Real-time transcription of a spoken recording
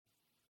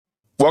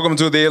Welcome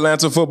to the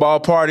Atlanta Football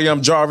Party.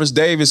 I'm Jarvis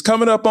Davis.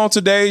 Coming up on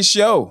today's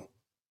show,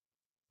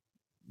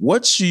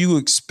 what should you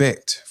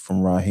expect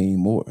from Raheem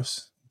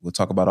Morris? We'll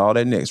talk about all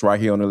that next right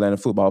here on the Atlanta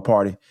Football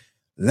Party.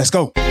 Let's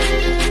go.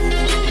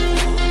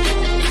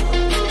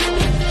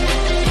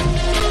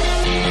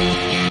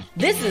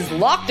 This is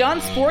Locked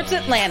On Sports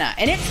Atlanta,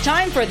 and it's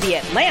time for the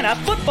Atlanta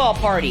Football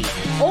Party,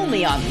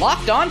 only on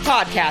Locked On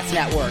Podcast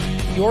Network,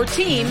 your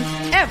team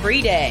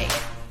every day.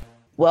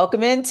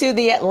 Welcome into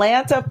the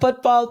Atlanta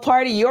Football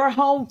Party, your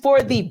home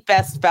for the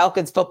best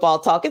Falcons football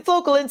talk. It's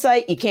local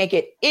insight you can't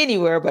get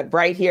anywhere but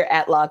right here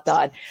at Locked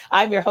On.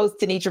 I'm your host,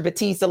 Tenitra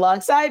Batiste.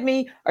 Alongside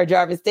me are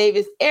Jarvis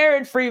Davis,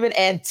 Aaron Freeman,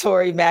 and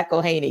Tori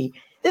McElhaney.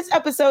 This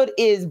episode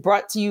is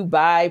brought to you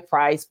by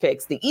Prize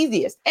Picks, the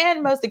easiest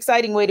and most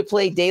exciting way to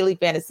play daily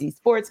fantasy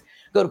sports.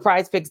 Go to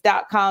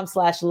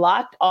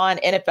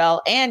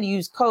prizepicks.com/LockedOnNFL and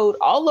use code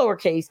all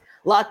lowercase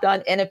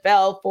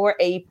LockedOnNFL for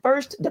a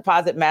first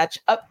deposit match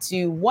up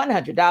to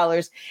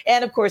 $100.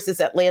 And of course,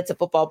 this Atlanta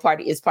Football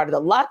Party is part of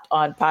the Locked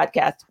On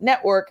Podcast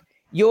Network,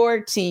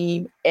 your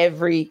team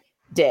every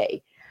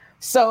day.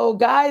 So,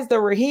 guys, the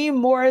Raheem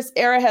Morris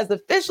era has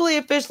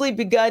officially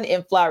begun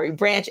in Flowery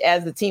Branch,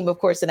 as the team, of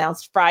course,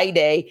 announced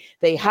Friday.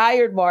 They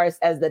hired Morris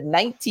as the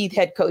 19th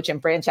head coach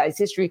in franchise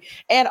history.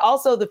 And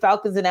also the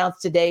Falcons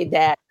announced today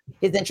that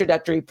his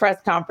introductory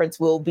press conference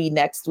will be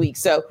next week.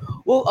 So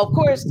we'll, of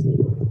course,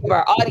 give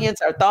our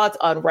audience our thoughts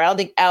on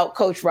rounding out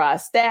Coach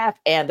Ra's staff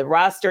and the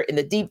roster in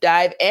the deep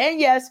dive. And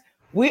yes,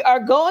 we are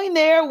going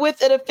there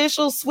with an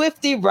official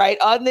Swiftie right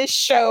on this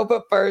show.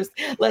 But first,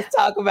 let's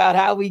talk about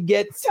how we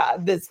get to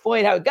this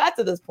point, how we got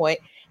to this point,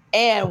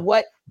 and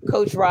what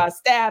Coach Ra's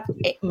staff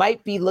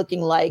might be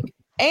looking like,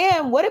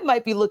 and what it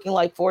might be looking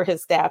like for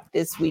his staff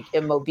this week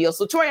in Mobile.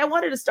 So, Tori, I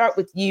wanted to start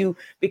with you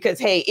because,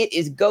 hey, it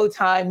is go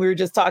time. We were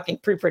just talking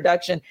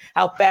pre-production,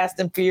 how fast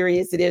and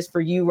furious it is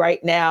for you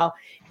right now.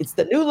 It's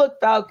the new look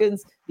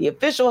Falcons, the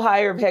official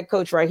hire of head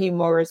coach Raheem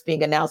Morris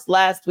being announced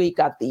last week,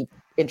 got the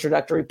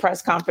introductory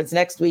press conference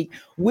next week.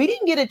 We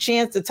didn't get a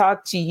chance to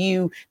talk to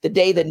you the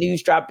day the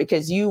news dropped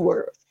because you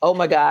were, oh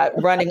my God,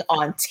 running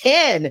on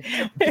 10.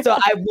 So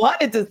I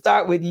wanted to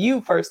start with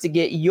you first to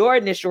get your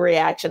initial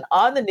reaction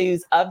on the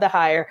news of the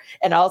hire,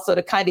 and also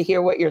to kind of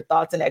hear what your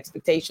thoughts and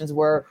expectations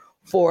were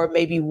for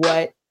maybe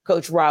what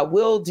Coach Ra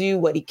will do,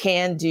 what he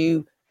can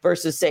do,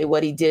 versus say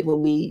what he did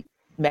when we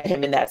met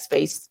him in that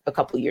space a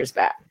couple of years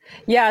back.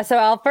 Yeah, so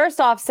I'll first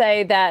off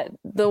say that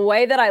the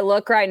way that I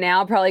look right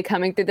now, probably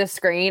coming through the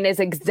screen, is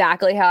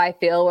exactly how I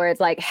feel, where it's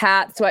like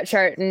hat,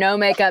 sweatshirt, no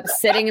makeup,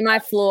 sitting in my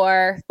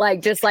floor,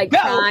 like just like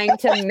trying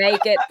to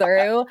make it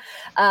through.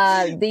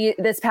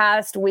 This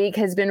past week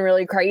has been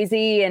really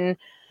crazy.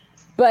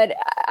 But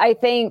I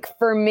think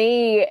for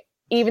me,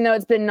 even though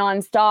it's been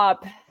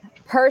nonstop,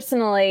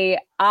 personally,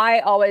 I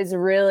always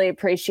really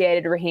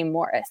appreciated Raheem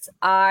Morris.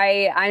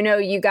 I know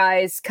you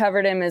guys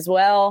covered him as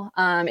well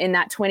in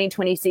that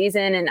 2020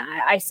 season. And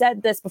I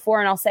said this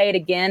before, and I'll say it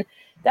again.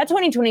 That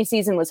 2020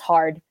 season was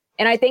hard.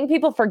 And I think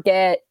people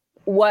forget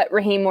what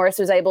Raheem Morris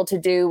was able to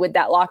do with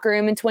that locker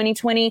room in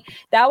 2020.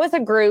 That was a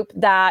group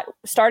that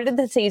started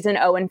the season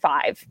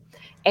 0-5.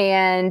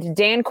 And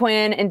Dan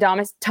Quinn and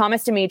Thomas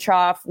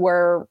Dimitroff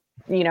were,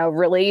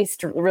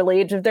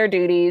 relieved of their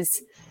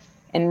duties.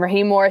 And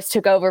Raheem Morris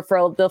took over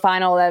for the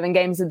final 11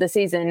 games of the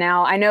season.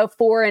 Now, I know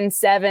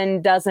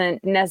 4-7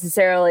 doesn't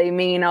necessarily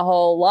mean a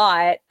whole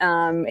lot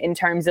in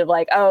terms of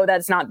like, oh,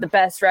 that's not the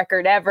best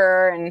record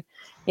ever. And,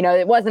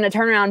 it wasn't a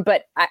turnaround.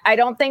 But I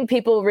don't think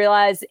people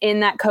realize in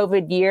that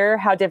COVID year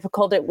how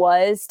difficult it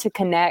was to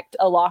connect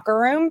a locker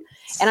room.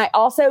 And I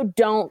also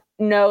don't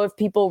know if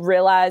people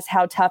realize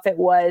how tough it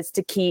was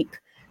to keep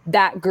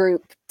that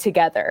group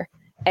together.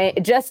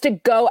 Just to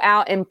go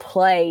out and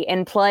play,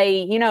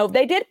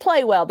 they did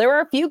play well. There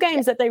were a few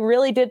games that they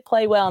really did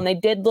play well and they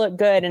did look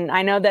good. And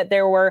I know that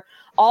there were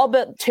all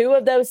but 2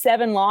 of those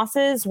 7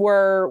 losses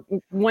were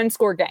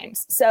 1-score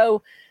games.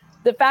 So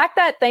the fact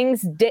that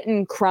things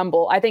didn't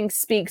crumble, I think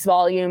speaks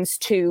volumes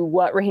to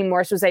what Raheem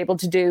Morris was able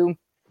to do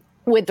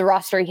with the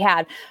roster he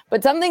had.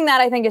 But something that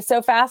I think is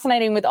so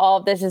fascinating with all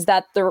of this is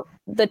that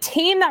the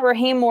team that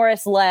Raheem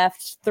Morris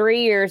left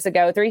 3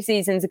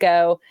 seasons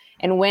ago,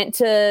 and went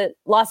to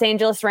Los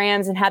Angeles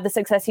Rams and had the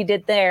success he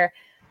did there,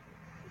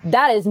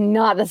 that is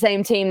not the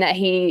same team that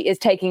he is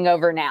taking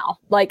over now,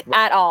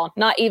 at all,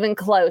 not even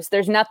close.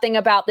 There's nothing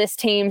about this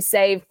team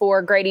save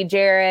for Grady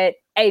Jarrett,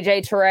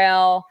 AJ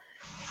Terrell.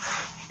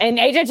 And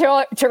AJ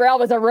Terrell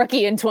was a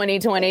rookie in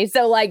 2020.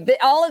 So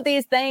all of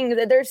these things,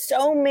 there's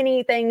so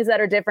many things that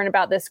are different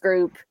about this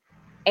group.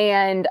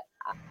 And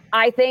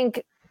I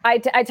think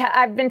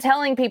I've been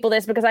telling people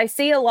this because I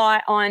see a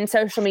lot on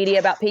social media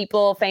about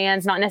people,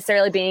 fans, not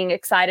necessarily being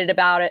excited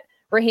about it,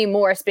 Raheem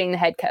Morris being the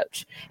head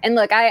coach. And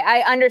look,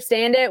 I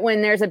understand it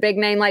when there's a big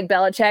name like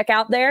Belichick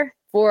out there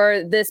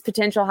for this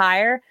potential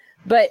hire.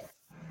 But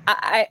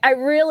I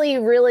really,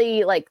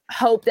 really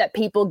hope that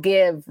people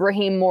give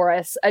Raheem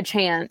Morris a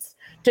chance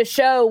to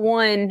show,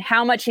 one,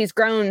 how much he's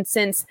grown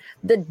since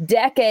the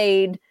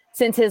decade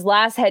since his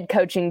last head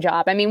coaching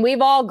job. I mean,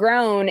 we've all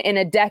grown in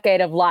a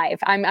decade of life.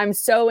 I'm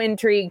so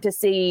intrigued to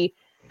see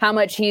how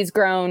much he's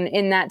grown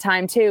in that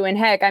time too. And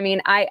heck, I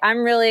mean,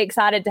 I'm really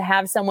excited to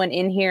have someone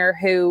in here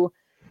who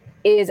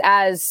is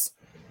as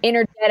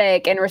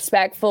energetic and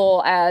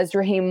respectful as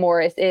Raheem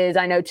Morris is,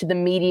 I know, to the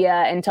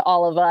media and to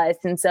all of us.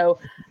 And so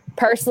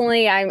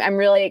personally, I'm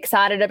really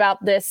excited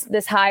about this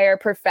hire.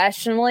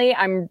 Professionally,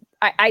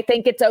 I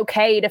think it's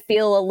okay to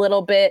feel a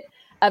little bit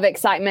of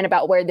excitement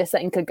about where this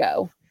thing could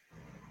go.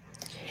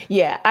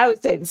 Yeah, I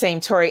would say the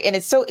same, Tori. And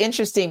it's so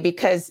interesting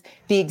because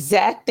the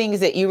exact things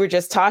that you were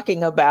just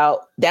talking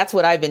about, that's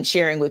what I've been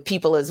sharing with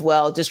people as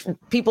well. Just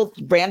people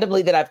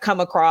randomly that I've come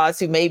across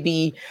who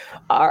maybe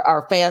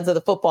are fans of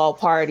the football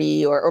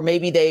party, or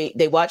maybe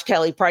they watch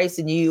Kelly Price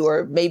and you,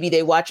 or maybe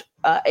they watch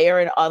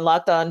Aaron on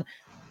Locked On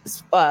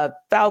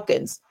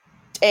Falcons,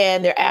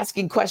 and they're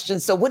asking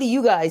questions. So what do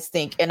you guys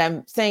think? And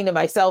I'm saying to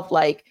myself,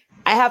 like,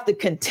 I have to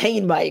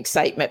contain my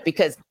excitement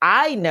because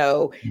I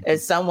know,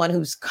 as someone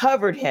who's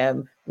covered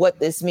him, what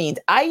this means.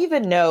 I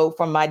even know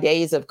from my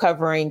days of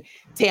covering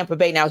Tampa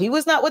Bay. Now, he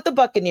was not with the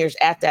Buccaneers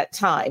at that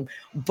time,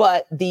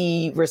 but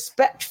the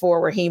respect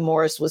for Raheem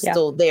Morris was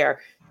still there.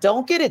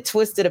 Don't get it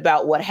twisted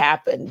about what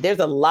happened. There's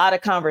a lot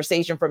of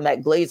conversation from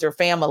that Glazer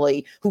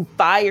family who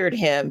fired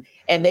him,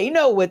 and they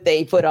know what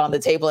they put on the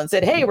table and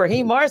said, hey,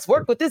 Raheem Morris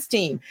worked with this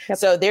team. Yep.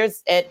 So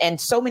there's, and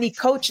so many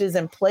coaches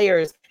and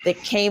players that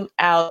came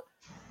out,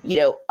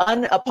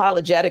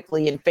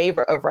 unapologetically in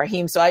favor of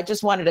Raheem. So I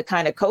just wanted to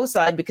kind of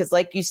co-sign because,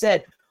 like you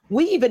said,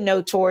 we even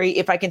know, Tori,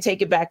 if I can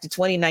take it back to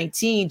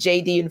 2019,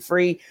 JD and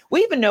Free, we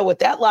even know what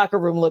that locker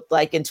room looked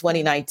like in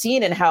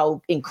 2019 and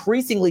how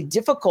increasingly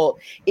difficult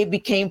it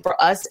became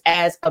for us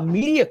as a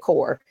media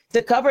corps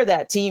to cover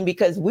that team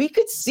because we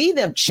could see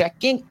them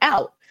checking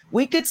out.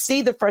 We could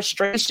see the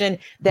frustration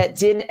that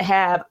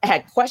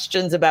had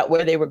questions about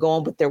where they were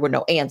going, but there were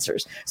no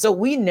answers. So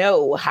we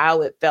know how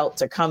it felt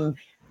to come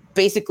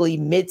basically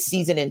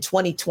mid-season in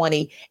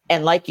 2020.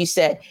 And like you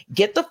said,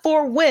 get the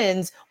 4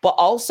 wins, but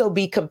also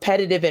be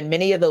competitive in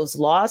many of those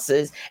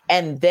losses.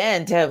 And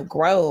then to have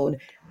grown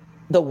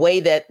the way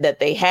that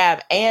they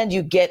have. And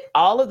you get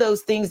all of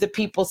those things that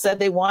people said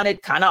they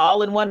wanted kind of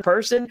all in one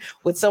person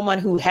with someone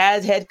who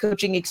has head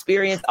coaching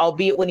experience,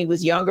 albeit when he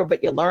was younger,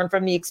 but you learn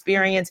from the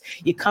experience.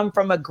 You come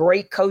from a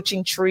great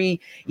coaching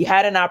tree. You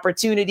had an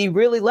opportunity,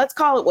 really, let's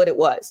call it what it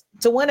was,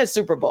 to win a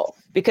Super Bowl.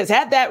 Because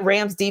had that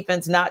Rams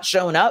defense not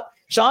shown up,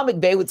 Sean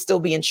McVay would still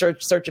be in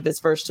search of his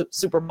first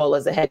Super Bowl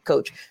as a head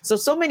coach.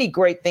 So many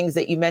great things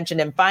that you mentioned.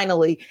 And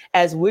finally,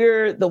 as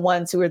we're the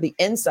ones who are the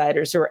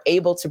insiders who are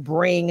able to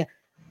bring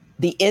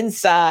the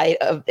inside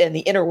of and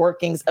the inner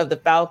workings of the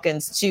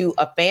Falcons to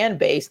a fan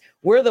base,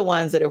 we're the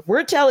ones that if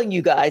we're telling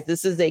you guys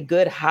this is a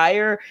good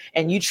hire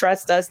and you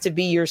trust us to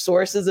be your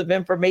sources of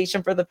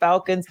information for the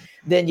Falcons,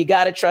 then you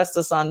got to trust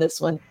us on this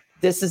one.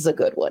 This is a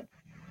good one.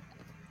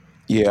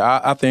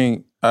 Yeah, I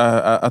think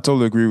I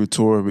totally agree with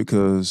Tori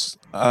because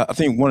I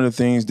think one of the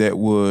things that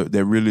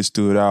really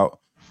stood out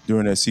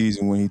during that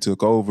season when he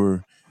took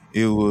over,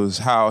 it was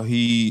how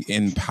he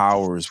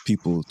empowers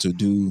people to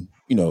do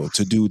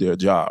their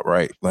job,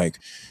 right? Like,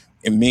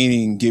 and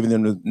meaning giving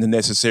them the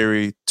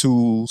necessary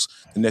tools,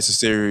 the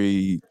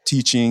necessary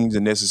teachings,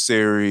 the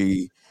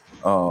necessary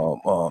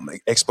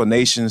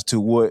explanations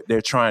to what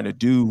they're trying to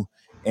do.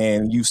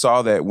 And you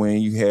saw that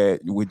when you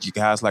had with you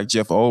guys like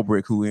Jeff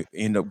Ulbrich, who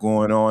ended up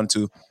going on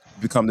to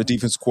become the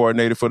defensive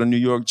coordinator for the New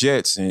York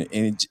Jets. And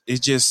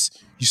it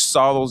just, you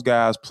saw those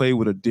guys play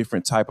with a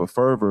different type of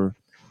fervor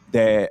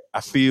that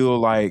I feel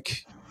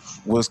like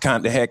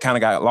had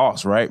got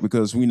lost, right?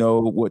 Because we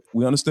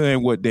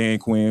understand what Dan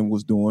Quinn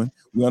was doing.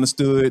 We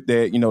understood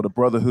that, the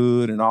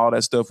brotherhood and all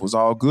that stuff was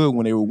all good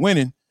when they were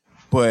winning.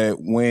 But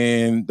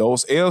when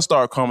those L's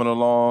start coming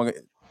along,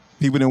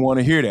 people didn't want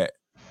to hear that.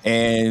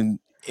 And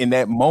in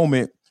that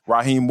moment,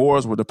 Raheem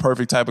Morris was the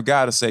perfect type of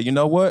guy to say, you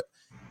know what?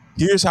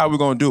 Here's how we're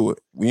going to do it.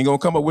 We ain't going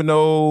to come up with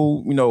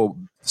no,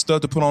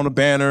 stuff to put on the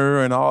banner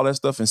and all that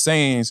stuff and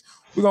sayings.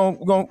 We're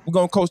going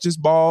to coach this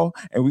ball,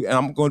 and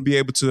I'm going to be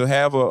able to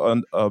have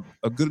a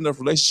good enough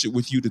relationship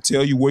with you to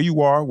tell you where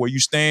you are, where you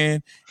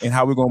stand, and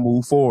how we're going to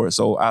move forward.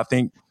 So I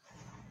think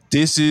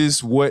this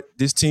is what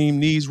this team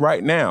needs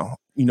right now,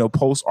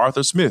 post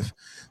Arthur Smith.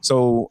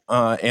 So,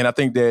 and I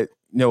think that,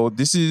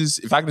 this is,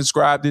 if I can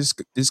describe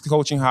this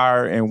coaching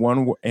hire in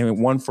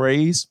one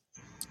phrase,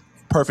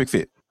 perfect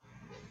fit.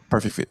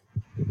 Perfect fit.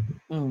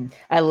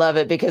 I love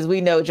it because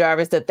we know,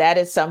 Jarvis, that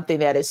is something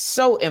that is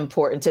so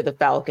important to the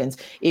Falcons.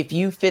 If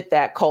you fit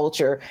that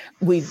culture,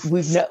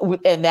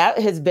 and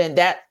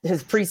that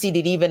has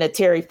preceded even a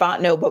Terry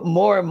Fontenot, but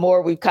more and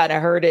more we've kind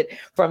of heard it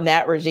from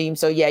that regime.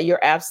 So yeah, you're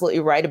absolutely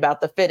right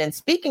about the fit. And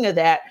speaking of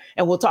that,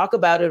 and we'll talk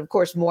about it, of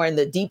course, more in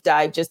the deep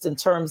dive, just in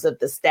terms of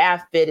the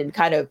staff fit and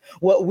kind of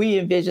what we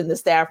envision the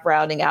staff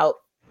rounding out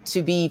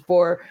to be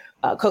for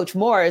Coach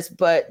Morris.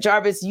 But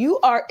Jarvis, you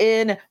are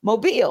in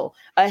Mobile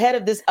ahead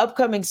of this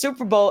upcoming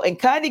Super Bowl and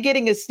kind of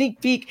getting a sneak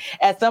peek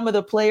at some of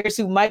the players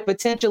who might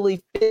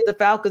potentially fit the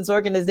Falcons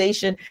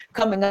organization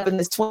coming up in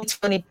this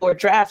 2024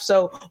 draft.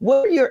 So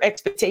what are your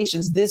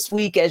expectations this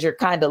week as you're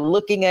kind of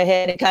looking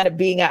ahead and kind of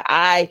being an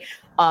eye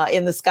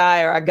in the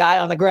sky or a guy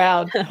on the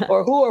ground,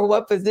 or who or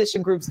what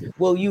position groups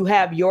will you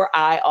have your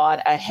eye on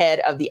ahead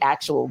of the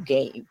actual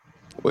game?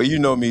 Well, you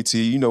know me,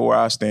 T. You know where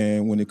I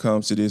stand when it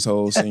comes to this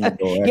whole Senior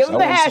Bowl. Give them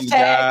the I want to see the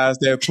hashtag. guys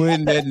that are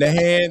putting the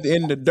hand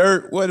in the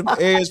dirt. Where the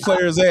edge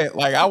players at?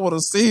 Like, I want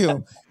to see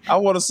them. I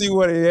want to see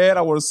where they at.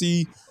 I want to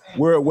see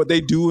what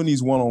they do in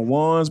these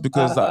one-on-ones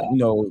because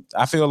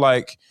I feel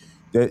like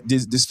that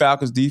this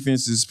Falcons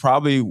defense is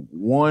probably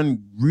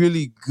one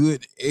really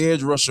good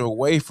edge rusher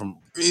away from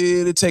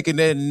really taking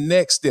that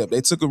next step. They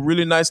took a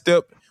really nice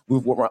step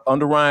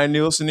under Ryan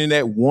Nielsen in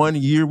that 1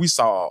 year. We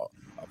saw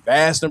a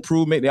vast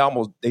improvement.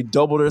 They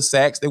doubled their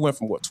sacks. They went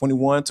from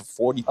 21 to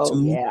 42.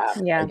 Oh,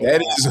 yeah.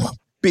 That is a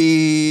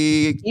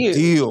big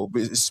deal,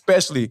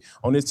 especially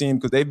on this team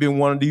because they've been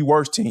one of the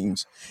worst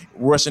teams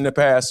rushing the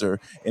passer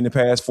in the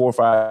past 4 or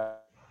 5.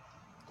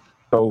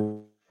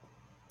 So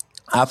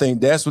I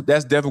think that's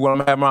definitely what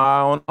I'm having my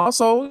eye on.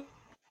 Also,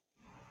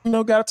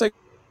 got to take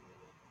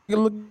a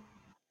look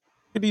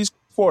at these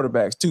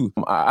quarterbacks too.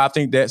 I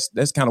think that's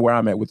kind of where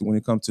I'm at with it when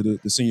it comes to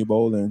the Senior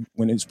Bowl and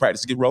when it's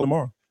practice to get rolling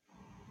tomorrow.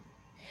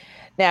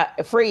 Now,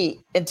 Free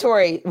and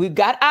Tori, we've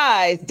got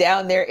eyes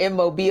down there in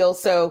Mobile.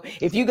 So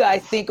if you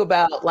guys think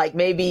about like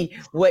maybe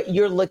what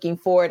you're looking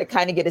for to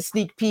kind of get a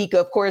sneak peek,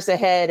 of course,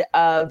 ahead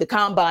of the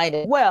combine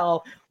as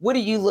well, what are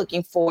you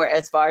looking for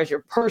as far as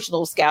your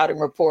personal scouting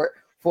report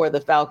for the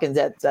Falcons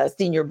at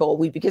Senior Bowl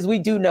week? Because we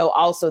do know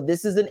also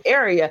this is an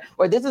area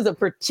or this is a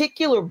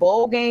particular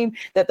bowl game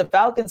that the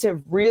Falcons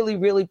have really,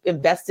 really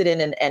invested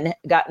in and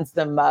gotten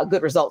some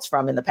good results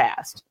from in the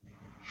past.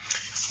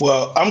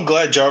 Well, I'm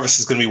glad Jarvis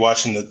is going to be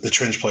watching the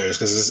trench players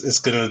because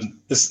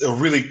it's a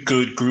really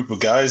good group of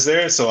guys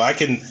there. So I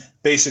can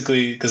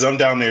basically, because I'm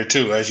down there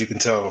too, as you can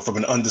tell from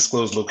an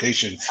undisclosed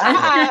location. We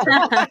got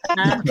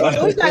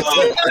two guys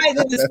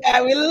in the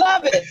sky. We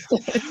love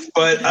it.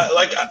 But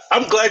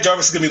I'm glad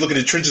Jarvis is going to be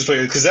looking at trenches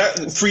players because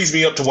that frees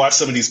me up to watch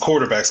some of these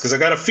quarterbacks because I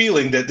got a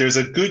feeling that there's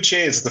a good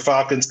chance that the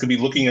Falcons could be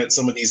looking at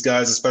some of these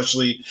guys,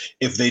 especially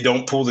if they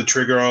don't pull the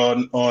trigger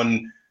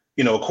on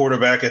a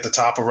quarterback at the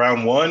top of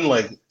round one.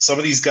 Like some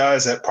of these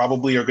guys that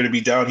probably are going to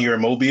be down here in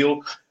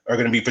Mobile are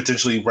going to be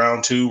potentially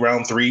round 2,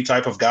 round 3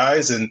 type of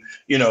guys. And,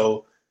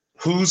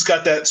 who's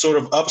got that sort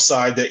of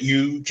upside that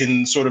you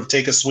can sort of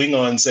take a swing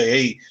on and say,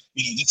 hey,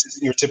 this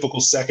isn't your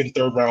typical 2nd,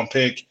 3rd round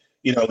pick,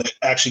 that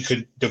actually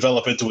could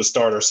develop into a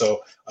starter.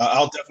 So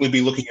I'll definitely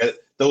be looking at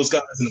those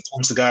guys and of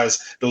course the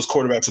guys, those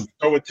quarterbacks will be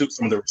throwing to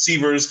some of the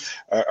receivers.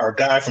 Our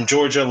guy from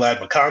Georgia, Lad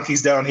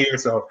McConkey's down here.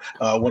 So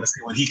I want to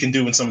see what he can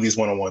do in some of these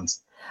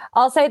one-on-ones.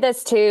 I'll say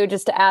this too,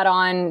 just to add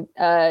on,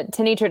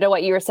 Tenitra, to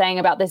what you were saying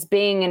about this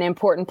being an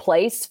important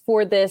place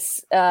for this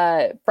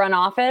front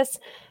office.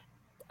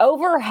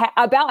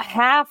 About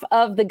half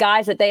of the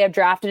guys that they have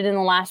drafted in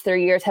the last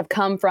 3 years have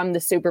come from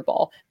the Super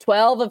Bowl.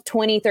 12 of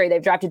 23.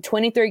 They've drafted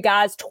 23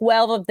 guys.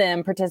 12 of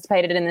them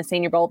participated in the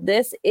Senior Bowl.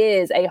 This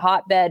is a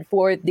hotbed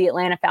for the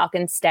Atlanta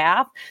Falcons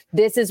staff.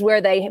 This is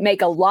where they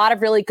make a lot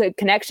of really good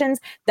connections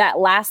that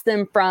last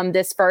them from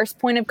this first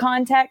point of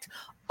contact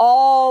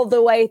all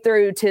the way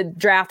through to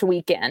draft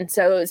weekend.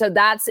 So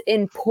that's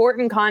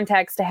important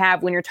context to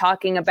have when you're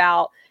talking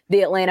about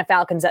the Atlanta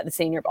Falcons at the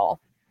Senior Bowl.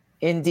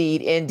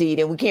 Indeed.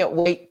 And we can't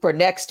wait for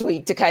next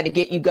week to kind of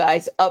get you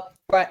guys up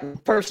front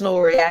and personal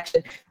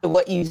reaction to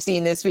what you've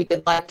seen this week.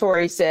 And like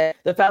Tori said,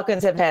 the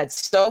Falcons have had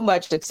so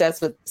much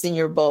success with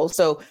Senior Bowl.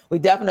 So we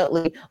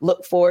definitely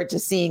look forward to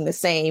seeing the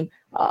same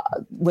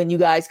when you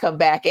guys come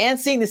back and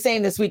seeing the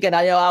same this weekend.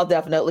 I know I'll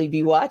definitely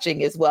be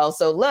watching as well.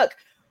 So look,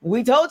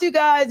 we told you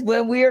guys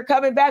when we are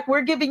coming back,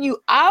 we're giving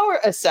you our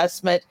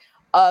assessment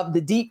of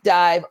the deep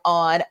dive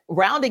on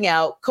rounding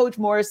out Coach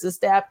Morris's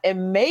staff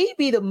and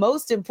maybe the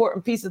most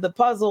important piece of the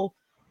puzzle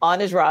on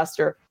his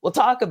roster. We'll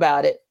talk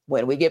about it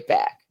when we get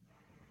back.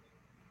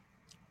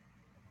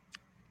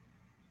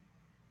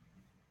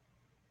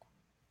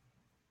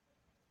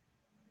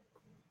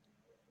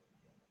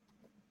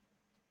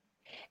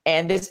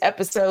 And this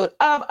episode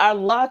of our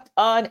Locked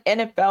On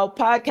NFL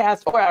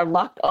podcast or our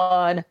Locked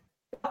On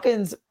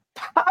Falcons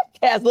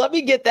podcast. Let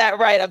me get that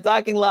right. I'm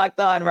talking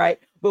Locked On, right?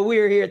 But we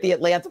are here at the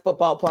Atlanta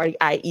Football Party,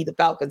 i.e. the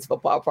Falcons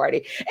Football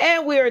Party.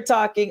 And we are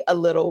talking a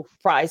little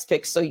Prize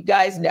Picks. So you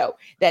guys know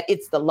that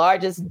it's the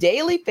largest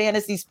daily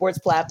fantasy sports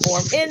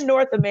platform in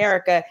North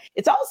America.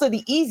 It's also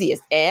the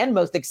easiest and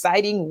most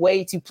exciting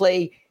way to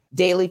play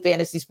daily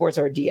fantasy sports,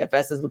 or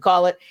DFS as we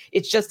call it.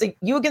 It's just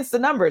you against the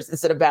numbers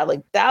instead of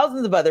battling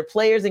thousands of other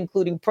players,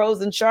 including pros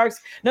and sharks.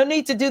 No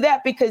need to do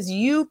that because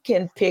you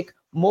can pick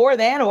more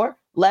than or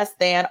less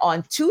than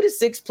on 2 to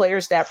 6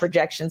 player stat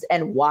projections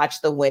and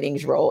watch the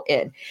winnings roll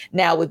in.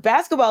 Now with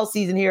basketball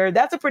season here,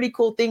 that's a pretty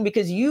cool thing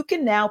because you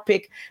can now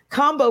pick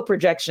combo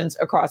projections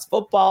across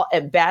football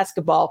and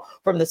basketball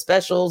from the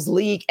Specials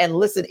League. And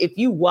listen, if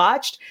you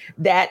watched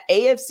that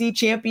AFC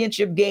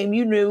Championship game,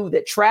 you knew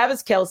that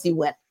Travis Kelce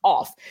went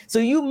off. So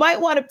you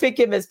might want to pick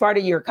him as part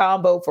of your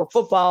combo for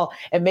football.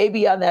 And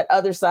maybe on that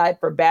other side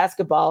for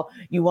basketball,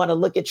 you want to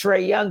look at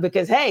Trae Young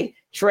because, hey,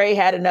 Trae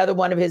had another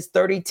one of his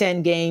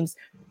 30-10 games,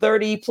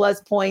 30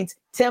 plus points,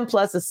 10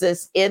 plus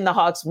assists in the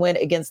Hawks win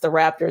against the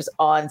Raptors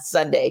on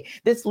Sunday.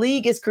 This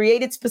league is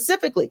created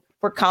specifically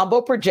for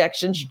combo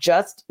projections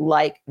just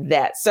like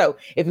that. So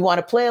if you want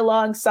to play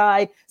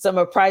alongside some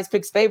of Prize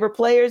Picks' favorite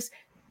players,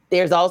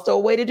 there's also a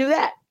way to do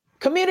that.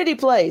 Community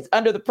plays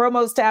under the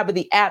promos tab of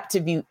the app to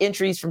view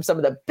entries from some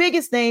of the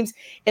biggest names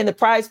in the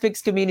Prize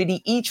Picks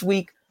community each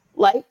week,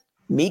 like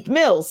Meek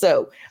Mill.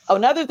 So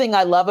another thing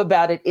I love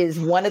about it is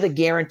one of the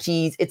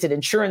guarantees. It's an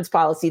insurance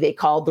policy they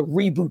call the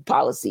reboot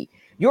policy.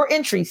 Your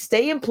entries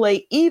stay in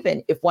play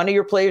even if one of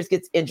your players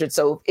gets injured.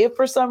 So if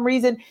for some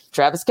reason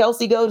Travis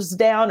Kelce goes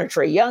down or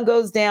Trae Young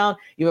goes down,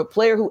 you have a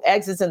player who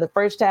exits in the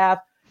first half,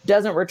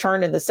 doesn't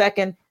return in the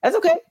second, that's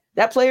okay.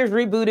 That player's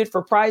rebooted.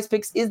 For Prize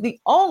Picks is the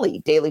only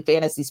daily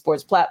fantasy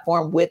sports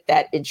platform with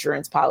that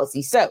insurance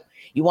policy. So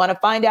you want to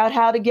find out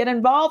how to get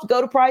involved? Go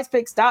to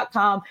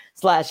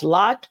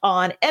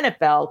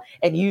prizepicks.com/lockedonnfl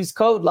and use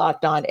code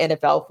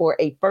LockedOnNFL for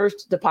a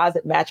first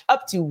deposit match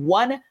up to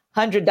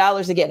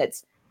 $100. Again,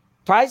 it's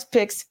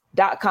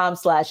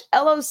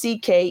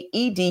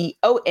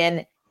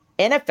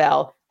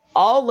prizepicks.com/LOCKEDONNFL,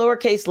 all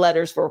lowercase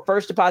letters for a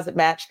first deposit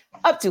match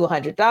up to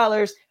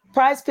 $100.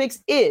 Prize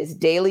Picks is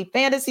daily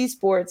fantasy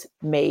sports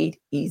made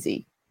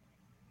easy.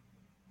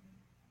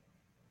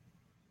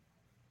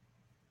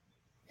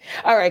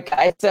 All right,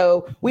 guys.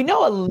 So we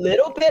know a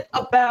little bit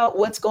about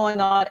what's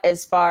going on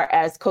as far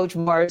as Coach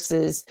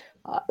Morris's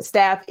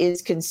staff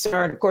is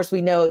concerned. Of course, we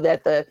know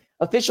that the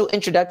official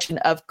introduction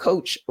of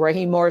Coach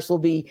Raheem Morris will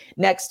be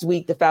next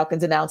week. The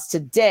Falcons announced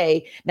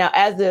today. Now,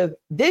 as of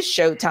this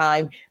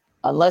showtime,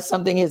 unless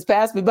something has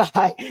passed me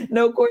by,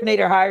 no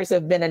coordinator hires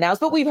have been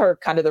announced, but we've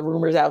heard kind of the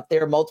rumors out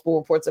there, multiple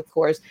reports, of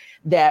course,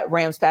 that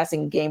Rams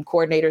passing game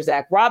coordinator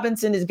Zach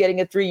Robinson is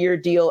getting a 3-year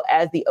deal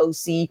as the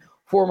OC.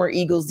 Former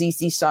Eagles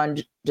DC Sean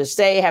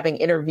Desai having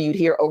interviewed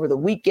here over the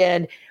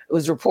weekend. It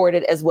was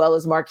reported, as well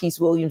as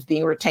Marquise Williams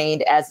being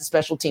retained as the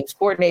special teams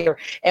coordinator.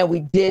 And we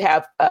did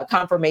have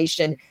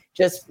confirmation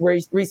just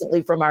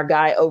recently from our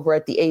guy over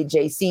at the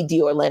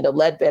AJCD, Orlando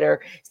Ledbetter,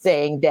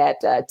 saying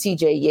that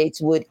TJ Yates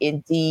would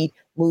indeed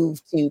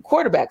move to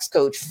quarterbacks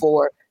coach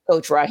for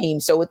Coach Raheem.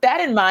 So with that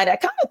in mind, I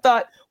kind of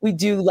thought we'd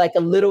do like a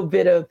little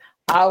bit of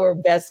our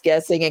best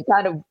guessing and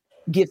kind of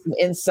give some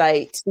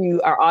insight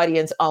to our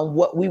audience on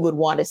what we would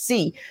want to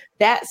see.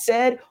 That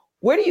said,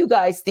 where do you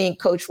guys think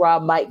Coach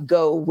Rob might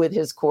go with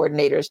his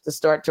coordinators to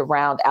start to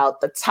round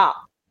out the top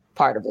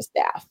part of his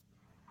staff?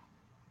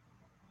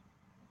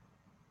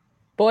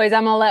 Boys,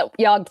 I'm going to let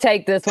y'all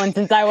take this one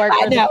since I work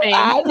for the team.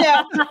 I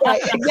know.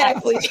 Right,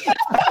 exactly.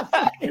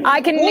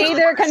 I can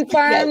neither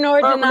confirm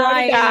nor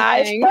deny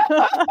anything.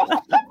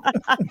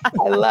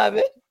 I love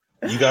it.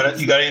 You got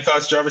any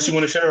thoughts, Jarvis, you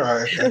want to share? All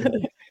right.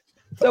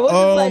 So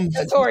what's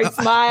like Tori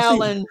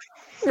smile and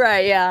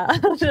right, yeah.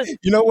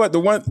 You know what? The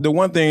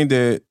one thing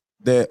that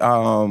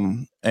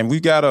and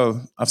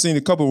I've seen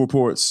a couple of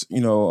reports,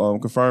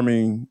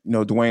 confirming,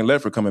 Dwayne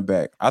Ledford coming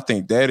back. I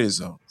think that is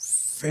a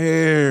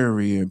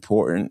very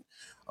important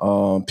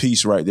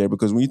piece right there,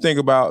 because when you think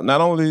about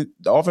not only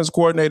the offensive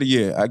coordinator,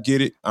 yeah, I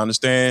get it, I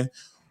understand.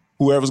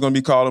 Whoever's going to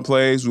be calling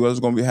plays,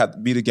 whoever's going to have to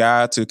be the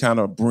guy to kind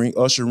of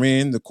usher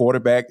in the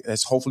quarterback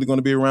that's hopefully going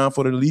to be around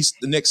for at least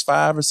the next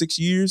 5 or 6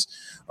 years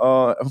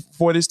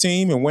for this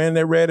team and wearing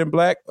that red and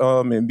black,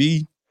 and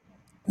be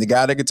the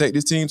guy that could take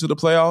this team to the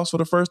playoffs for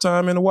the first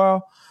time in a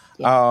while.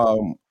 Yeah.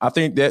 I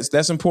think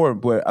that's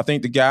important, but I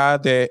think the guy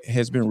that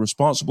has been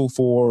responsible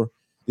for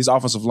this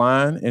offensive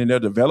line and their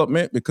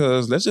development,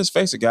 because let's just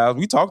face it, guys,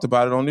 we talked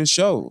about it on this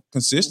show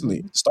consistently.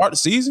 Mm-hmm. Start the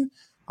season,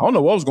 I don't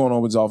know what was going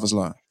on with his offensive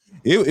line.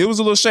 It was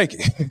a little shaky.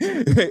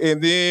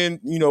 And then,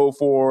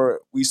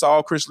 we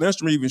saw Chris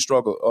Lindstrom even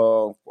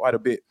struggle quite a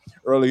bit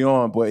early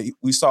on, but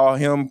we saw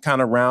him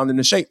kind of rounding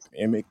the shape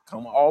and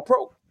become all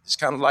pro. It's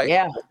kind of like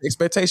the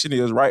expectation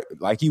is, right?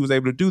 Like he was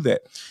able to do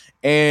that.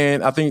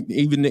 And I think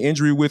even the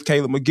injury with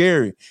Caleb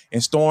McGarry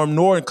and Storm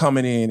Norton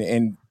coming in,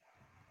 and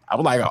I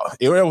was like,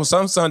 there was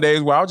some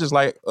Sundays where I was just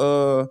like,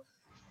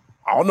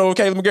 I don't know if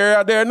Caleb McGarry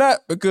out there or not,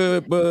 but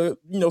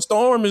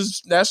Storm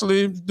is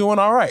actually doing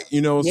all right,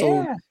 so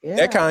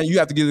that kind of, you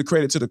have to give the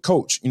credit to the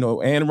coach,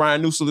 and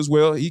Ryan Newsell as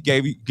well. He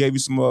gave you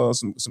some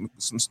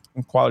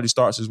quality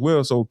starts as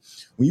well. So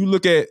when you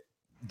look at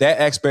that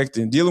aspect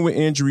and dealing with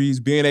injuries,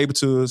 being able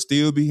to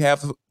still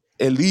have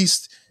at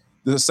least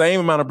the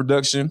same amount of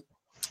production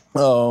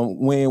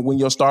when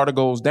your starter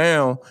goes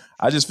down,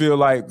 I just feel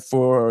like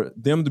for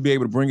them to be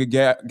able to bring a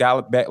guy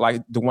back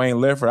like Dwayne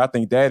Ledford, I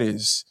think that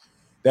is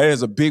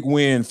a big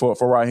win for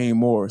Raheem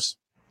Morris.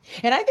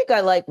 And I think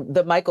I like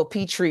the Michael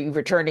Petrie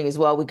returning as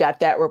well. We got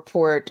that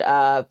report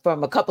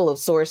from a couple of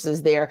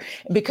sources there,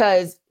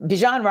 because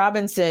Bijan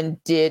Robinson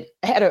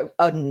had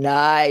a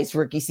nice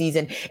rookie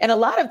season. And a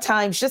lot of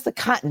times just the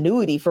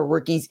continuity for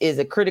rookies is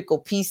a critical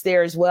piece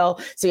there as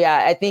well. So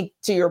yeah, I think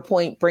to your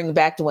point, bringing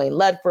back Dwayne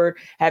Ledford,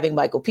 having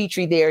Michael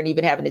Petrie there, and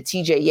even having a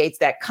TJ Yates,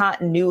 that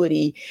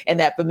continuity and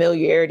that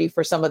familiarity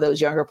for some of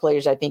those younger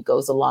players, I think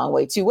goes a long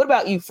way too. What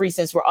about you, Free?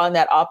 Since we're on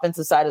that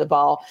offensive side of the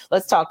ball,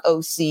 let's talk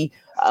OC.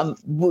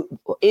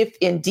 if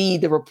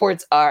indeed the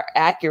reports are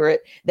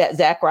accurate that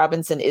Zach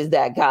Robinson is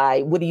that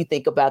guy. What do you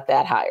think about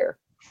that hire?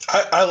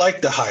 I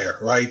like the hire,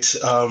 right?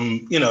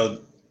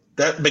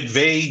 That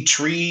McVay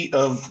tree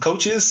of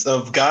coaches,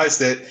 of guys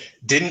that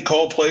didn't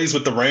call plays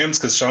with the Rams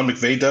because Sean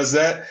McVay does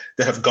that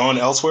have gone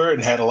elsewhere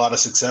and had a lot of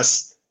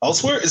success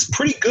elsewhere, is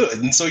pretty good.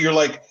 And so you're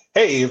like,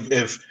 hey,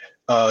 if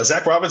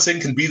Zach Robinson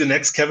can be the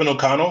next Kevin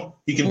O'Connell,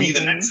 he can be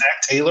the next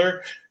Zach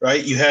Taylor,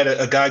 right? You had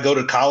a guy go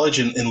to college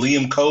and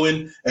Liam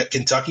Cohen at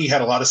Kentucky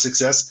had a lot of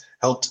success,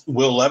 helped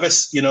Will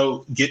Levis,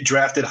 get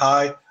drafted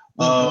high.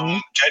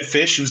 Jed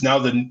Fish, who's now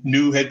the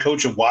new head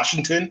coach of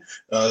Washington,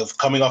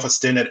 coming off a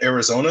stint at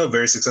Arizona, a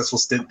very successful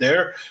stint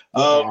there.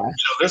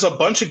 There's a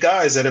bunch of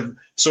guys that have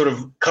sort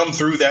of come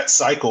through that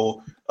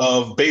cycle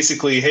of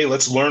basically, hey,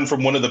 let's learn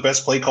from one of the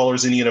best play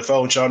callers in the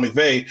NFL, Sean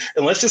McVay,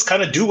 and let's just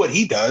kind of do what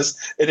he does.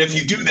 And if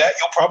you do that,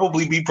 you'll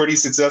probably be pretty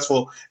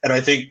successful. And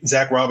I think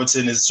Zach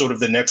Robinson is sort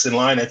of the next in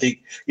line. I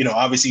think,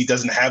 obviously he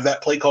doesn't have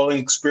that play calling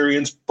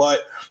experience,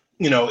 but,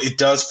 it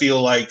does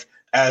feel like,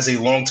 as a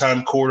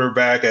longtime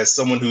quarterback, as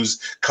someone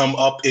who's come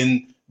up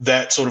in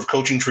that sort of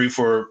coaching tree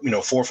for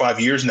 4 or 5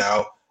 years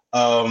now,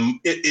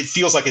 it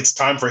feels like it's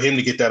time for him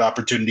to get that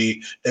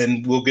opportunity,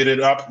 and we'll get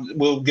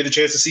a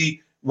chance to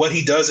see what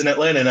he does in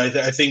Atlanta. And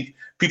I think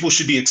people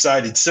should be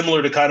excited,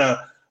 similar to kind of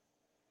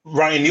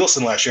Ryan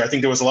Nielsen last year. I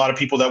think there was a lot of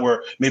people that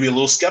were maybe a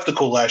little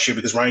skeptical last year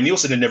because Ryan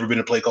Nielsen had never been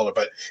a play caller,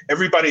 but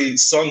everybody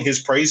sung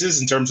his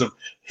praises in terms of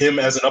him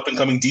as an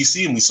up-and-coming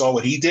DC, and we saw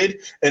what he did.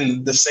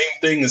 And the same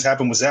thing has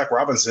happened with Zach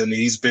Robinson.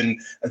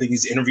 I think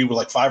he's interviewed with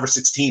like 5 or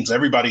 6 teams.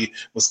 Everybody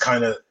was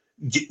kind of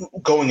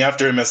going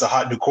after him as a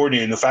hot new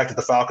coordinator. And the fact that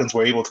the Falcons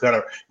were able to kind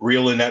of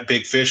reel in that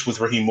big fish with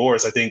Raheem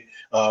Morris, I think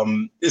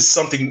is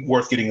something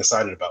worth getting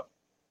excited about.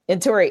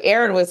 And Tori,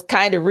 Aaron was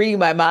kind of reading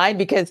my mind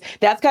because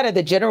that's kind of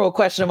the general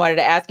question I wanted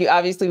to ask you.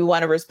 Obviously, we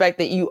want to respect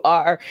that you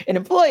are an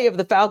employee of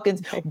the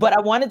Falcons, but I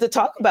wanted to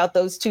talk about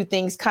those two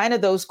things, kind of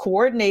those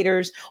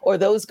coordinators or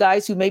those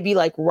guys who may be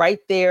like right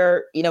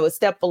there, a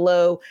step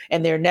below,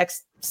 and their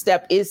next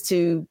step is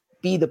to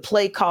be the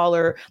play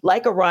caller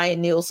like a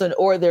Ryan Nielsen,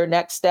 or their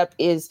next step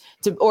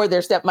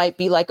their step might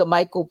be like a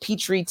Michael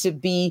Petrie to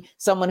be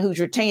someone who's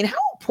retained. How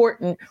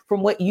important,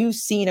 from what you've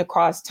seen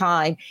across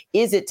time,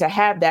 is it to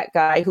have that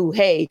guy who,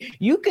 hey,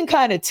 you can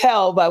kind of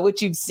tell by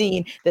what you've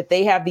seen that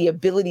they have the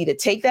ability to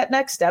take that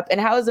next step?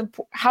 And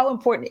how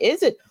important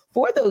is it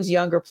for those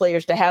younger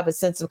players to have a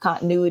sense of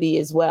continuity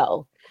as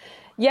well?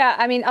 Yeah,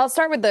 I mean, I'll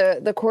start with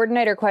the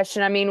coordinator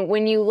question. I mean,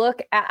 when you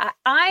look at,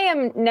 I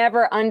am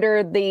never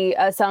under the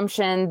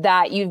assumption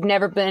that you've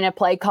never been a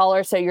play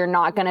caller, so you're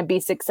not going to be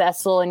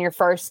successful in your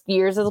first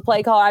years as a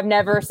play caller. I've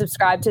never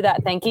subscribed to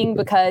that thinking,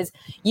 because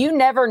you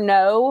never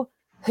know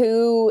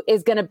who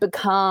is going to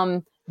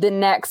become the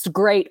next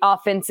great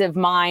offensive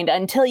mind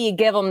until you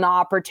give them the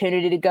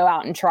opportunity to go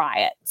out and try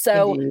it.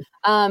 So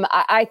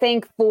I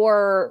think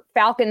for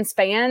Falcons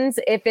fans,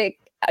 if it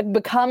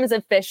becomes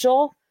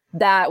official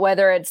that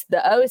whether it's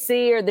the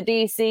OC or the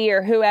DC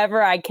or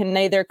whoever, I can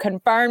neither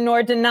confirm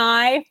nor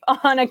deny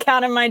on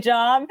account of my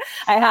job.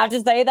 I have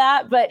to say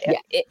that. But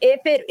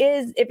if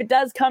it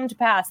does come to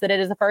pass that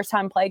it is a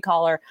first-time play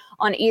caller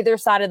on either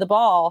side of the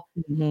ball,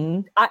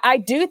 I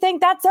do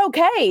think that's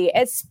okay,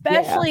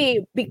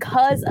 especially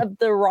because of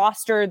the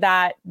roster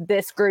that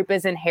this group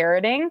is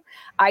inheriting.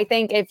 I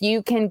think if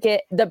you can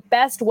get the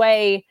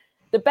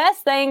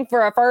best thing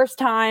for a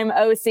first-time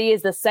OC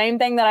is the same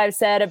thing that I've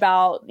said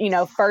about,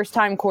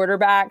 first-time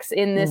quarterbacks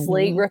in this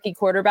league, rookie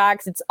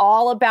quarterbacks. It's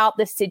all about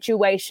the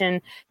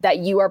situation that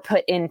you are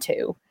put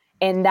into.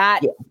 And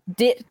that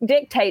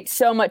dictates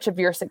so much of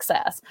your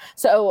success.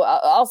 So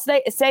I'll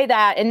say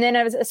that. And then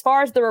as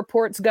far as the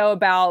reports go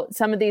about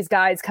some of these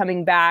guys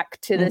coming back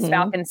to this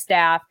Falcons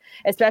staff,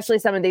 especially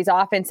some of these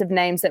offensive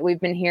names that we've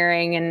been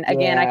hearing. And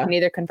again, I can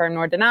neither confirm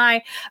nor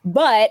deny.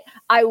 But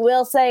I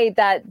will say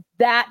that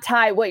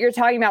what you're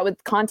talking about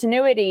with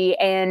continuity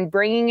and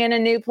bringing in a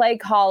new play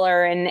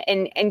caller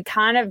and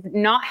kind of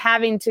not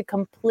having to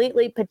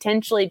completely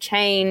potentially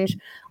change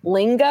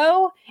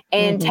lingo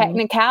and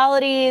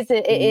technicalities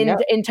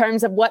in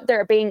terms of what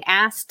they're being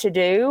asked to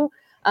do.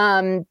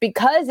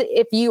 Because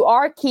if you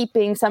are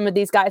keeping some of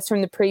these guys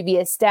from the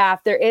previous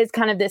staff, there is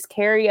kind of this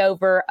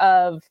carryover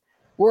of,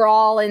 we're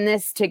all in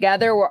this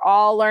together. We're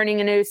all learning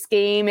a new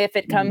scheme. If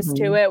it comes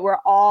to it, we're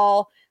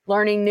all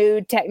learning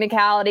new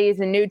technicalities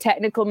and new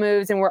technical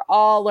moves, and we're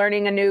all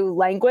learning a new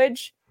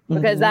language,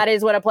 because that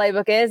is what a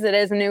playbook is. It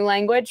is a new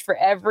language for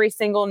every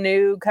single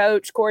new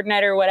coach,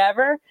 coordinator,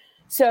 whatever.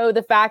 So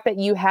the fact that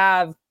you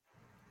have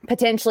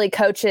potentially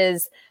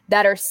coaches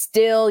that are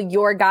still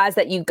your guys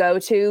that you go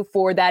to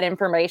for that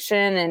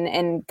information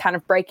and kind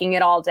of breaking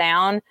it all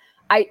down,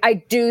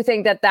 I do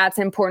think that that's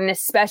important,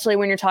 especially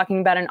when you're talking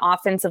about an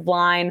offensive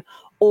line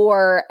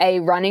or a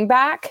running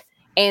back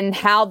and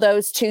how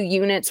those two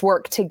units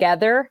work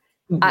together.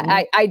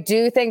 I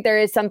do think there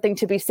is something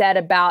to be said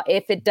about,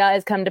 if it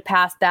does come to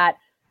pass that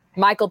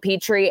Michael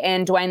Petrie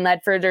and Dwayne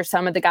Ledford are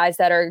some of the guys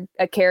that are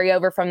a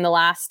carryover from the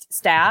last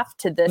staff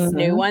to this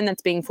new one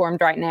that's being formed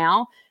right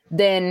now,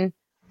 then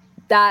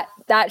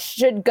that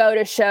should go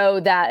to show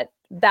that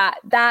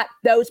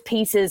those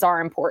pieces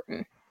are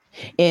important.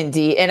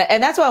 Indeed.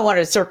 And that's why I wanted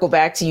to circle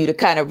back to you to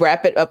kind of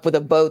wrap it up with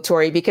a bow,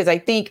 Tori, because I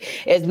think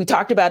as we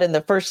talked about in the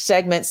first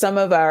segment, some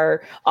of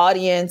our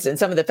audience and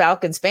some of the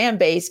Falcons fan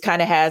base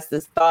kind of has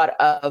this thought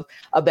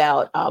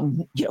about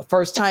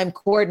first time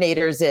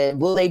coordinators and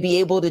will they be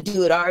able to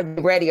do it? Are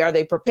they ready? Are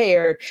they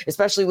prepared?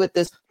 Especially with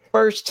this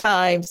first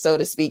time, so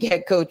to speak,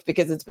 head coach,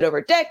 because it's been over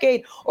a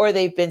decade, or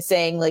they've been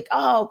saying like,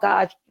 oh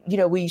gosh,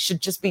 we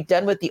should just be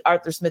done with the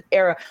Arthur Smith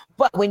era.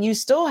 But when you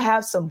still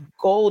have some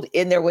gold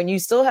in there, when you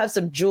still have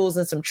some jewels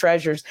and some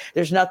treasures,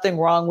 there's nothing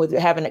wrong with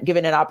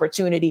given an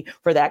opportunity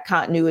for that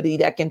continuity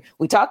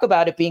we talk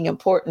about it being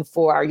important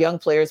for our young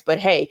players. But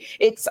hey,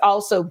 it's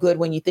also good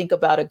when you think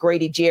about a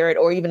Grady Jarrett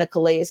or even a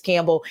Calais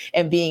Campbell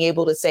and being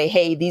able to say,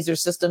 hey, these are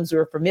systems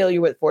we're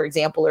familiar with, for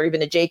example, or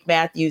even a Jake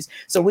Matthews.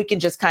 So we can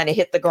just kind of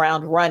hit the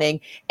ground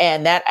running.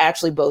 And that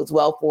actually bodes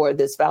well for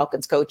this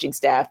Falcons coaching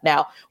staff.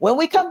 Now, when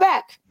we come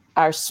back,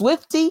 our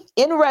Swiftie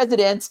in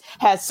residence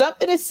has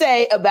something to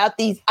say about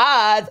these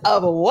odds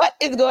of what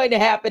is going to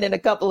happen in a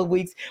couple of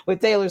weeks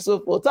with Taylor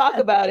Swift. We'll talk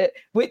about it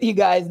with you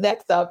guys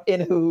next up in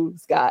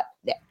Who's Got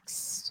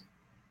Next.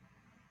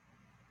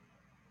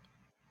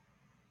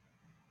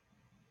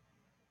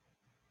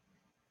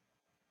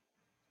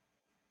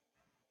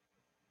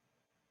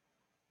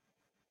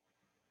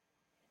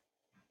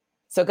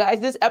 So guys,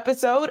 this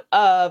episode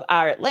of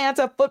our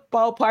Atlanta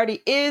Football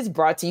Party is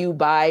brought to you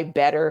by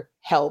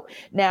BetterHelp.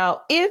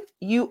 Now, if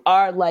you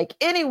are like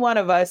any one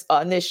of us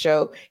on this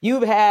show,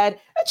 you've had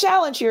a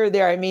challenge here or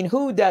there. I mean,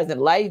 who doesn't?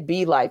 Life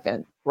be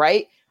lifing,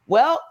 right?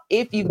 Well,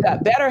 if you've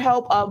got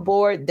BetterHelp on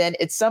board, then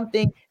it's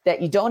something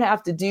that you don't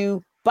have to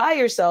do by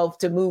yourself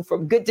to move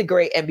from good to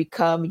great and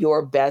become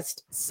your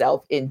best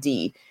self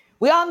indeed.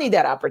 We all need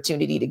that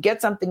opportunity to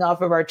get something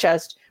off of our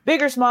chest,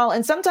 big or small.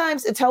 And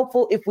sometimes it's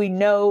helpful if we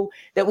know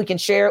that we can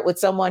share it with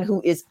someone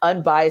who is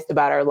unbiased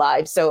about our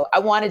lives. So I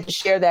wanted to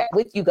share that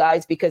with you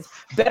guys because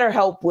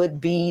BetterHelp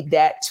would be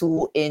that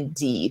tool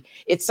indeed.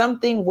 It's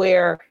something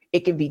where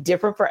it can be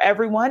different for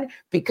everyone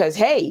because,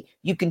 hey,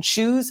 you can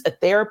choose a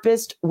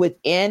therapist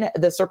within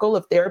the circle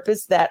of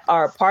therapists that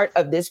are part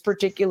of this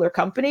particular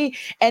company.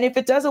 And if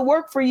it doesn't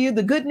work for you,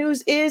 the good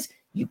news is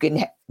you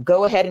can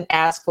go ahead and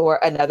ask for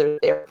another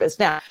therapist.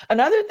 Now,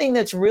 another thing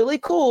that's really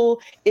cool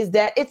is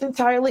that it's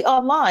entirely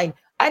online.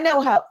 I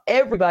know how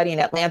everybody in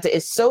Atlanta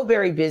is so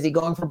very busy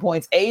going from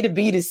points A to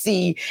B to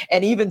C,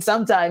 and even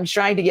sometimes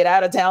trying to get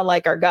out of town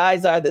like our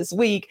guys are this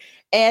week.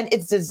 And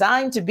it's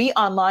designed to be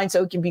online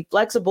so it can be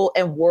flexible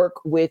and work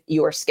with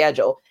your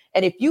schedule.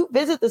 And if you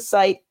visit the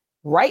site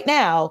right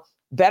now,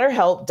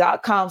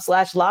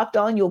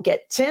 betterhelp.com/lockedon, you'll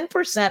get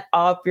 10%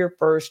 off your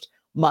first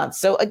month.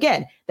 So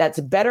again, that's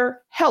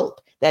BetterHelp.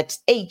 That's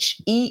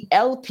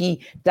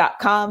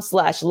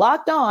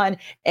HELP.com/lockedon.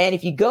 And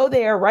if you go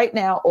there right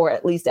now, or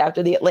at least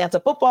after the Atlanta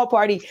Football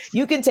Party,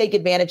 you can take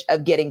advantage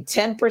of getting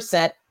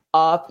 10%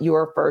 off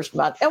your first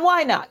month. And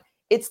why not?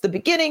 It's the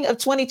beginning of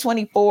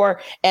 2024.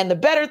 And the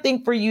better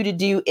thing for you to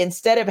do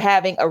instead of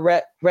having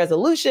a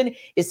resolution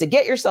is to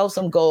get yourself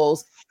some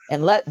goals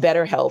and let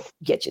BetterHelp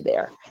get you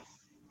there.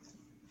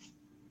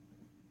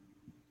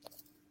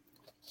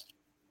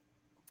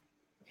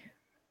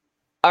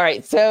 All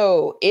right,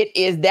 so it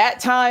is that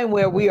time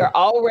where we are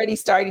already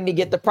starting to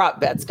get the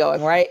prop bets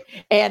going, right?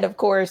 And of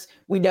course,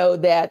 we know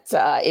that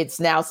it's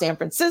now San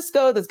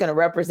Francisco that's going to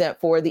represent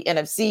for the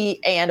NFC.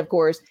 And of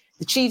course,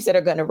 the Chiefs that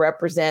are going to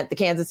represent, the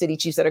Kansas City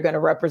Chiefs that are going to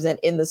represent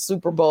in the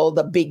Super Bowl,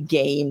 the big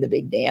game, the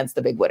big dance,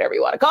 the big whatever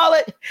you want to call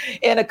it,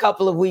 in a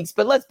couple of weeks.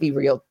 But let's be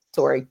real,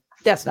 Tori.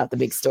 That's not the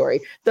big story.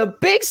 The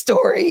big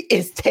story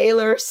is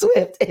Taylor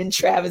Swift and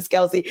Travis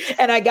Kelce.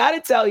 And I got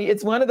to tell you,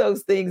 it's one of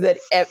those things that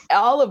at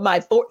all of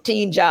my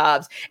 14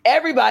 jobs,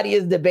 everybody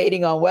is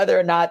debating on whether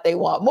or not they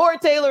want more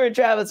Taylor and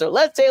Travis or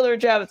less Taylor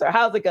and Travis or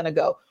how's it going to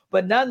go.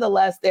 But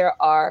nonetheless, there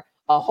are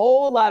a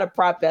whole lot of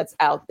prop bets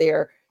out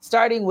there,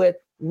 starting with,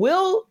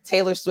 will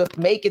Taylor Swift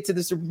make it to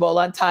the Super Bowl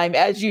on time?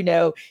 As you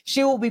know,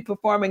 she will be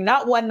performing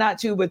not one, not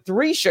two, but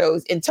 3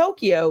 shows in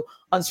Tokyo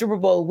on Super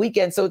Bowl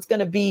weekend. So it's going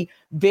to be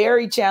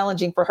very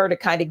challenging for her to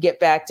kind of get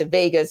back to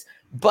Vegas.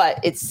 But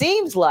it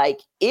seems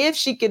like if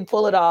she can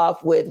pull it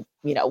off with,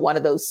 one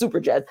of those super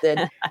jets,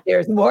 then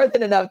there's more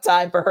than enough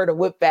time for her to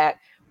whip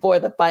back for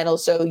the final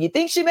show. You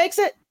think she makes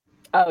it?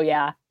 Oh,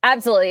 yeah,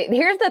 absolutely.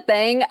 Here's the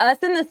thing. Us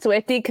in the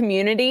Swiftie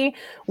community,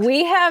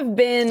 we have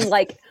been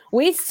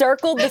we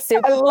circled the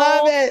Super Bowl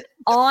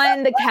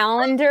on the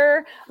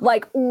calendar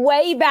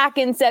way back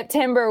in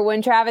September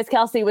when Travis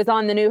Kelce was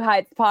on the New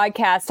Heights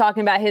podcast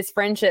talking about his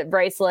friendship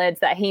bracelets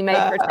that he made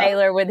for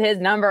Taylor with his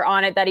number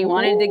on it that he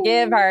wanted to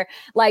give her.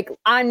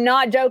 I'm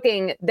not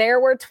joking. There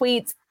were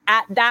tweets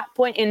at that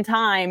point in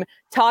time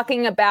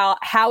talking about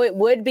how it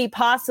would be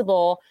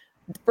possible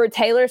for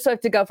Taylor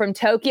Swift to go from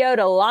Tokyo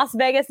to Las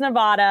Vegas,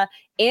 Nevada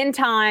in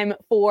time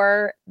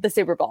for the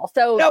Super Bowl.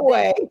 So no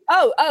way.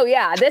 Oh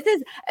yeah. That's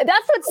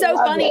what's so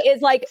funny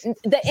is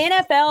the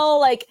NFL,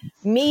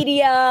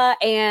 media,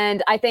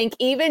 and I think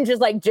even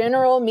just like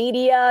general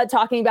media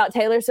talking about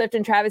Taylor Swift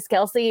and Travis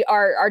Kelce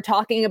are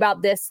talking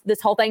about this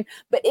whole thing,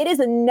 but it is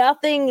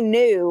nothing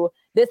new.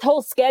 This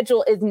whole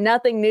schedule is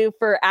nothing new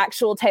for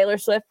actual Taylor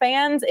Swift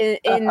fans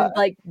in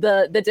like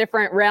the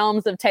different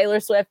realms of Taylor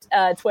Swift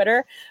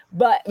Twitter.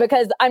 But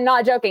because I'm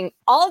not joking,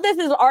 all of this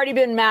has already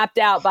been mapped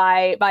out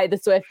by the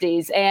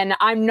Swifties, and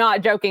I'm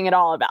not joking at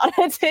all about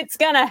it. It's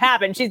gonna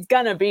happen. She's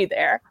gonna be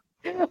there.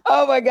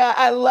 Oh my God.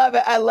 I love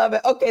it. I love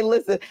it. Okay,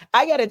 listen,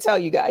 I got to tell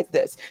you guys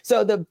this.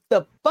 So the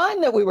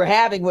fun that we were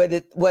having with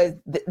it was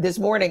this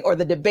morning, or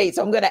the debate.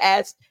 So I'm going to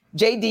ask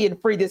JD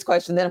and Free this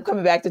question. Then I'm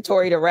coming back to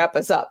Tori to wrap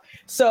us up.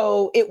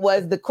 So it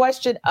was the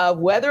question of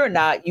whether or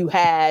not you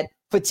had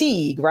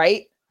fatigue,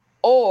 right?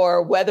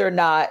 Or whether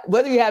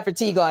you had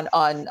fatigue on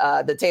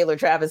the Taylor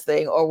Travis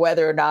thing, or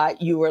whether or not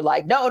you were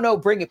like, no,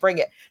 bring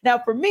it. Now,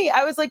 for me,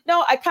 I was like,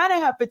 no, I kind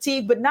of have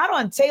fatigue, but not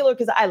on Taylor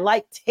because I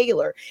like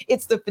Taylor.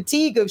 It's the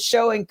fatigue of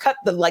showing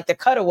the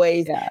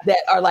cutaways that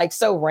are like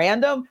so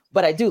random.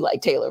 But I do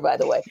like Taylor, by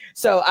the way.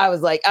 So I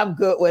was like, I'm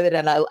good with it.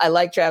 And I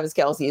like Travis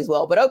Kelce as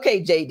well. But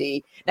okay,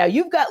 JD, now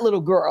you've got little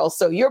girls.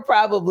 So you're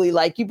probably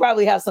you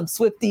probably have some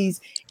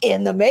Swifties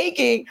in the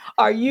making.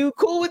 Are you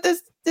cool with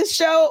this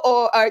show,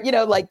 or are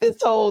like this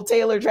whole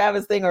Taylor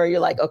Travis thing, or you're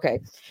like, okay,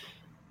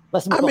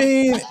 let's move on?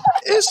 mean,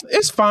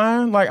 it's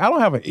fine. Like, I don't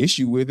have an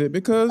issue with it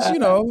because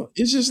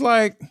it's just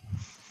like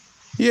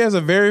he has a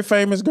very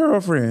famous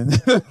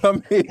girlfriend. I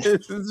mean,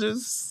 it's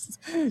just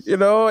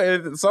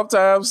and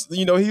sometimes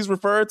he's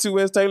referred to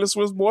as Taylor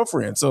Swift's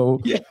boyfriend. So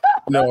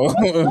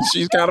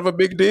she's kind of a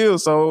big deal.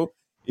 So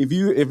if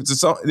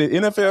the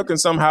NFL can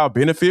somehow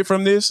benefit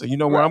from this,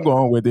 where I'm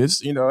going with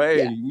this, you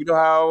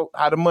know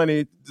how the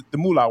money, the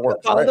moolah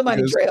works. Follow the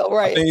money trail,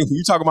 right? I think if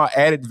you talk about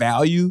added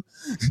value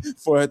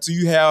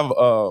you have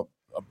a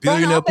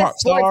billionaire pop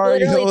star,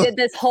 literally did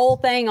this whole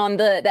thing on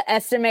the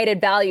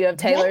estimated value of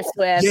Taylor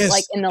Swift,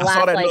 like in the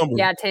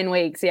last 10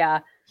 weeks.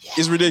 Yeah.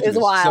 It's ridiculous.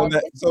 It's wild.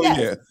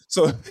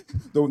 So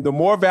the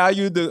more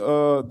value the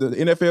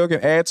NFL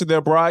can add to their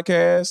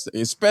broadcast,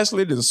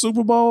 especially to the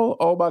Super Bowl,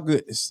 oh my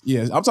goodness.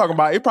 Yes, I'm talking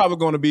about it probably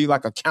going to be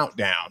like a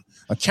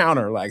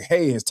counter, like,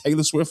 hey, has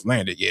Taylor Swift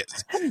landed yet?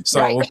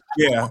 So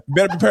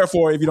better prepare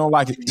for it if you don't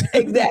like it.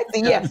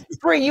 Exactly. Yeah.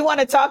 Free, you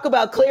want to talk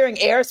about clearing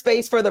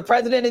airspace for the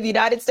president of the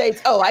United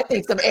States? Oh, I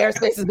think some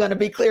airspace is going to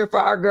be clear for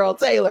our girl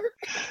Taylor.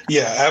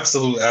 Yeah,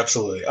 absolutely.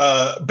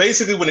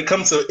 Basically, when it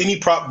comes to any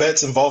prop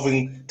bets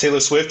involving Taylor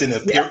Swift and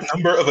a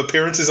number of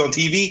appearances on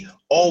TV,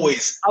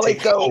 always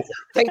take the over.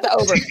 Take the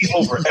over. Take the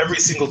over every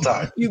single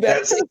time. You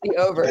better take the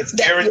over. That's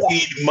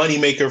guaranteed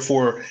moneymaker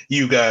for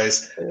you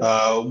guys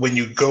when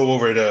you go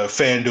over to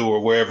FanDuel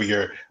or wherever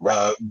you're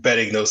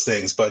betting those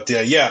things. But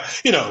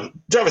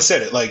Jarvis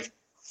said it. Like,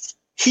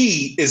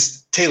 he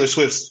is Taylor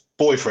Swift's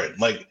boyfriend.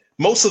 Like,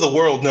 most of the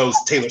world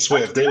knows Taylor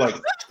Swift. They're like,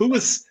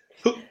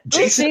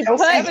 Jason she put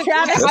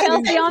Travis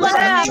Kelce on the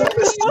map.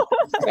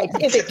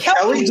 Is it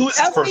Kelly?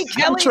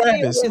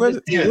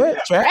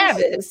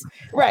 Travis.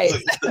 Right.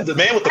 The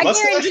man with the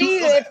mustache. I guarantee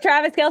you, if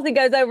Travis Kelce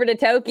goes over to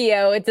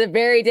Tokyo, it's a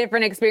very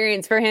different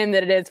experience for him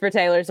than it is for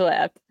Taylor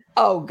Swift.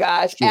 Oh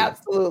gosh,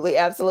 absolutely.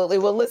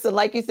 Well, listen,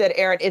 like you said,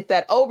 Aaron, it's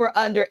that over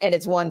under, and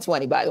it's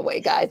 120, by the way,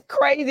 guys.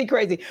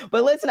 Crazy.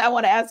 But listen, I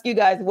want to ask you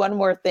guys one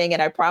more thing,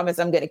 and I promise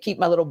I'm going to keep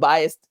my little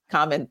biased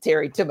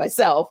commentary to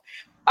myself.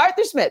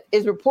 Arthur Smith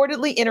is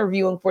reportedly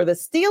interviewing for the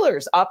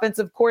Steelers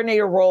offensive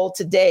coordinator role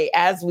today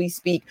as we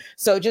speak.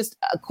 So just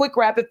a quick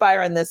rapid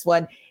fire on this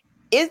one.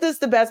 Is this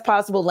the best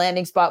possible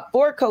landing spot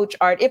for Coach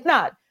Art? If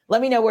not,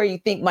 let me know where you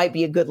think might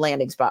be a good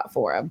landing spot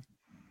for him.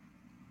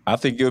 I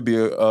think it'll be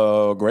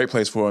a great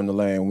place for him to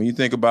land. When you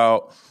think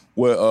about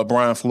what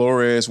Brian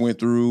Flores went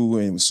through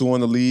and suing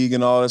the league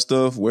and all that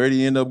stuff, where did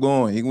he end up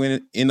going? He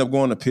ended up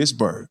going to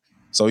Pittsburgh.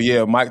 So,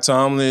 Mike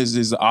Tomlin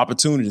is an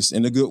opportunist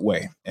in a good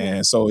way.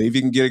 And so if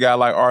you can get a guy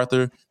like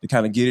Arthur to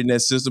kind of get in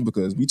that system,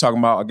 because we talking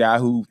about a guy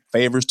who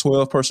favors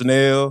 12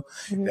 personnel,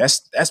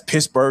 that's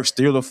Pittsburgh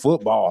Steelers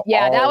football.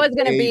 Yeah, that was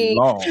going to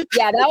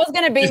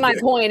be my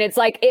point. It's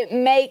like, it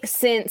makes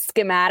sense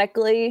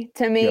schematically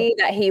to me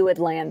that he would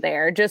land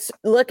there. Just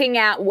looking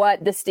at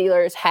what the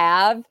Steelers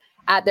have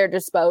at their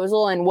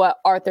disposal and what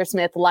Arthur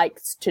Smith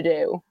likes to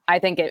do, I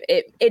think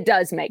it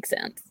does make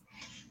sense.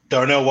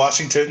 Darnell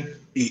Washington,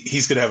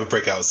 he's going to have a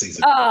breakout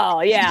season.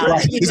 Oh, yeah.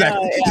 Right,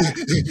 exactly.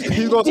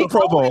 He's going to the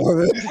Pro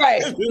Bowl.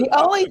 Right. The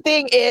only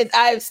thing is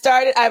I've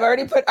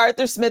already put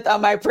Arthur Smith on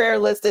my prayer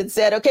list and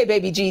said, okay,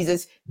 baby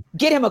Jesus,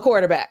 get him a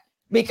quarterback.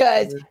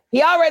 Because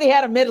he already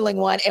had a middling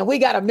one, and we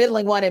got a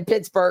middling one in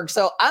Pittsburgh.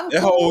 So I'm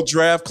that whole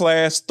draft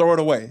class, throw it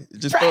away.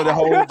 Just throw the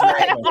whole draft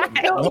class. Brock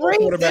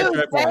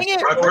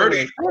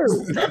Purdy.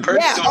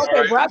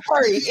 Brock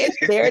Purdy.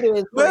 There it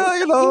is.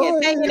 Well, he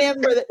is hanging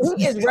in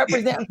he is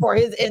representing for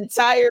his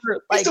entire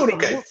he's doing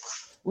okay.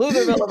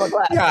 Loserville of a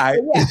class. Yeah,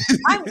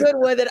 I'm good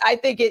with it. I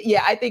think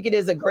it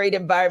is a great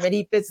environment.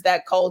 He fits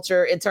that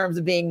culture in terms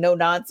of being no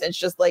nonsense,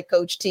 just like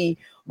Coach T.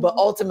 But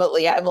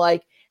ultimately, I'm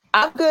like,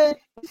 I'm good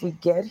if we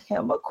get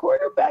him a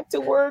quarterback to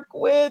work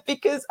with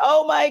because,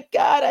 oh my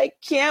God, I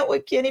can't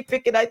with Kenny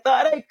Pickett. I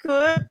thought I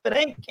could, but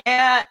I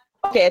can't.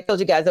 Okay, I told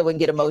you guys I wouldn't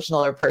get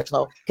emotional or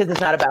personal because it's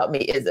not about me,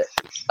 is it?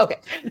 Okay,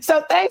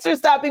 so thanks for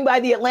stopping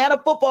by the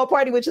Atlanta Football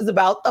Party, which is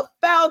about the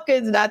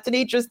Falcons, not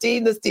Tenitra's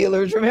team, the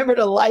Steelers. Remember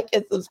to like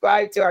and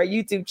subscribe to our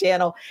YouTube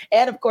channel.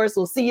 And of course,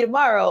 we'll see you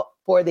tomorrow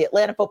for the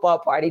Atlanta Football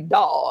Party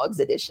Dogs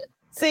edition.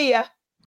 See ya.